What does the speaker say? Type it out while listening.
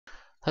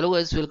Hello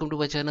guys, welcome to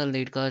my channel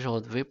NetCast or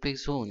WebTech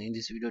Zone. In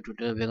this video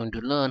tutorial, we are going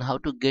to learn how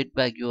to get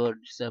back your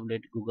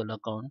disabled Google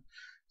account.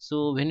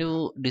 So when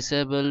you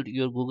disable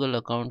your Google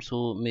account,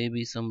 so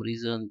maybe some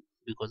reason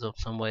because of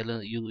some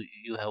violence,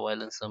 you have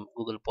violated some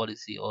Google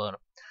policy, or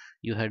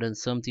you had done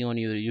something on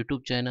your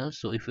YouTube channel.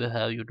 So if you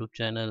have YouTube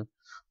channel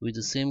with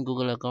the same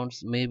Google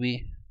accounts,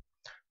 maybe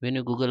when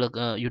your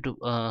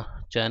YouTube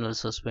channel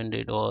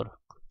suspended or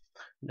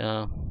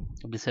uh,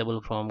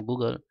 disabled from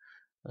Google,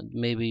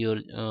 maybe your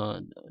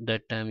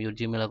that time your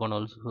Gmail account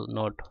also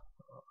not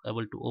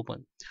able to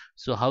open.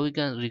 So how you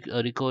can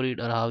recover it,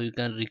 or how you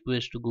can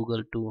request to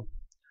Google to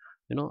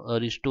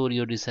restore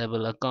your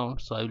disabled account.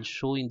 So I will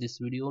show in this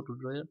video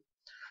tutorial.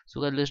 So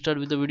guys, let's start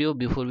with the video.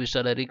 Before we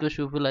start, I request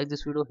you, if you like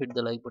this video, hit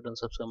the like button,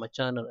 subscribe my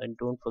channel, and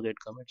don't forget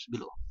comments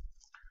below.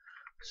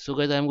 So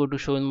guys, I'm going to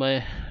show in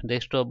my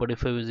desktop, but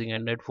if you're using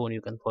Android phone,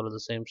 you can follow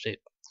the same step.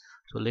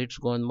 So let's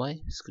go on my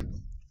screen.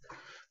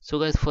 So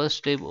guys, first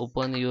step,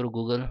 open your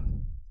Google.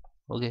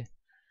 Okay,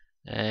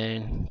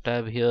 and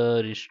tab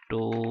here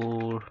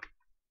restore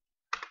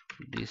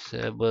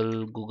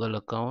disable Google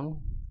account.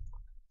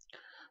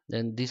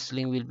 Then this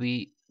link will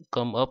be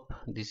come up.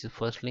 This is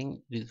first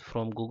link, this is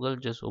from Google.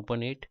 Just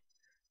open it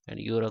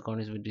and your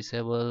account is been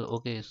disabled.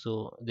 Okay,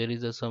 so there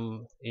is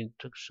some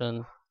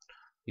instruction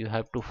you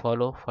have to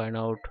follow. Find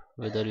out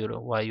whether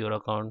why your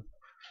account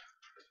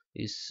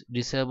is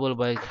disabled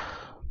by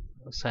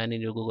sign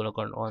in your Google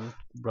account on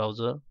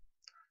browser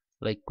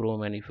like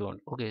Chrome. And if you want,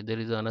 okay, there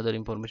is another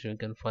information you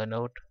can find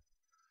out.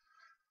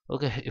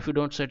 Okay, if you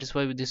don't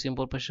satisfy with this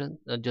information,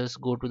 just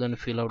go to then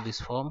fill out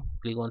this form.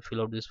 Click on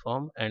fill out this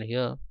form, and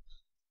here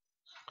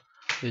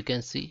you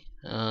can see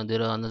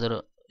there are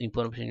another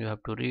information you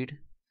have to read.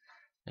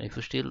 And if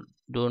you still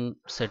don't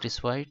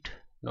satisfied,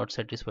 not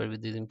satisfied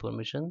with this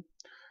information,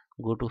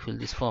 go to fill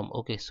this form.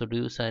 Okay, so do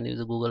you sign in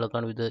the Google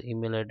account with the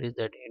email address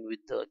that end with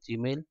the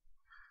Gmail?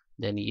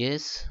 Then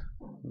yes,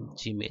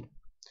 Gmail.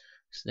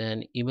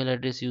 Then email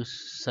address you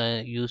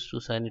use to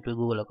sign into a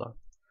Google account.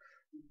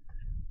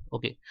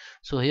 Okay,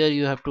 so here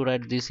you have to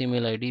write this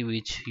email id,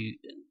 which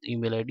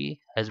email id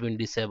has been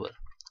disabled.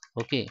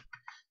 Okay,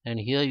 and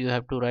here you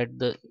have to write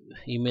the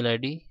email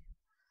id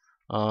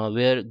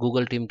where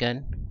Google team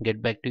can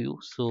get back to you.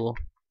 So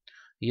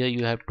here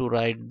you have to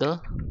write the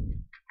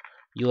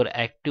your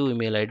active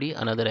email id,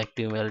 another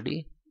active email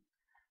id,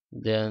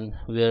 then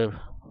where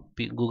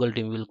Google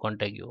team will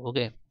contact you.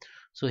 Okay,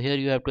 so here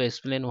you have to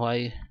explain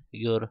why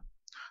your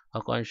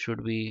account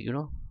should be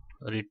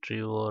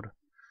retrieve or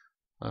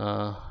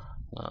uh,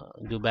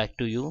 go back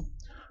to you.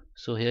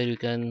 So here you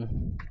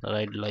can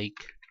write like,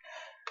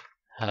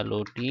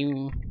 hello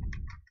team,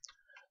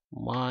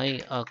 my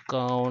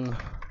account,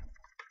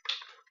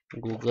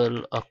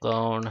 Google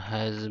account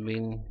has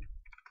been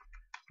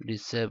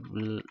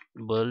disabled.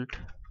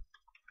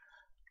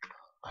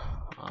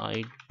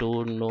 I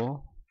don't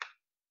know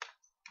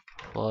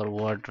for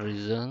what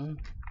reason.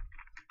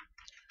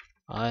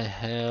 I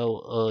have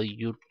a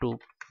YouTube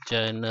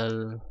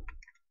channel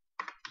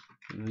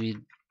with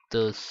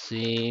the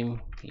same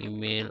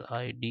email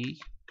id,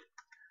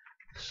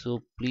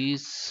 so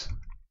please,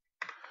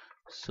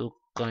 so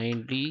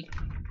kindly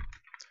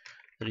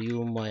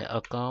review my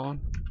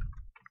account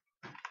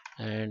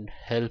and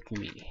help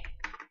me,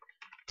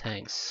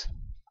 thanks.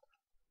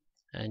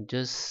 And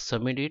just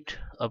submit it.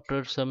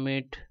 After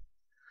submit,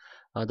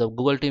 the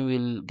Google team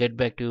will get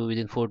back to you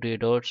within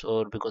 48 hours,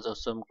 or because of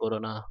some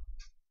corona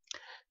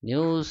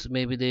news,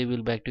 maybe they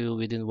will back to you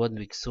within 1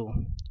 week. So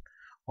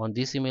on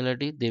this email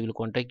id they will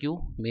contact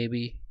you,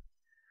 maybe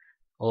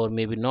or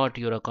maybe not,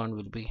 your account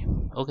will be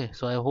okay.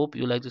 So I hope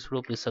you like this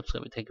video. Please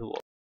subscribe. Thank you all.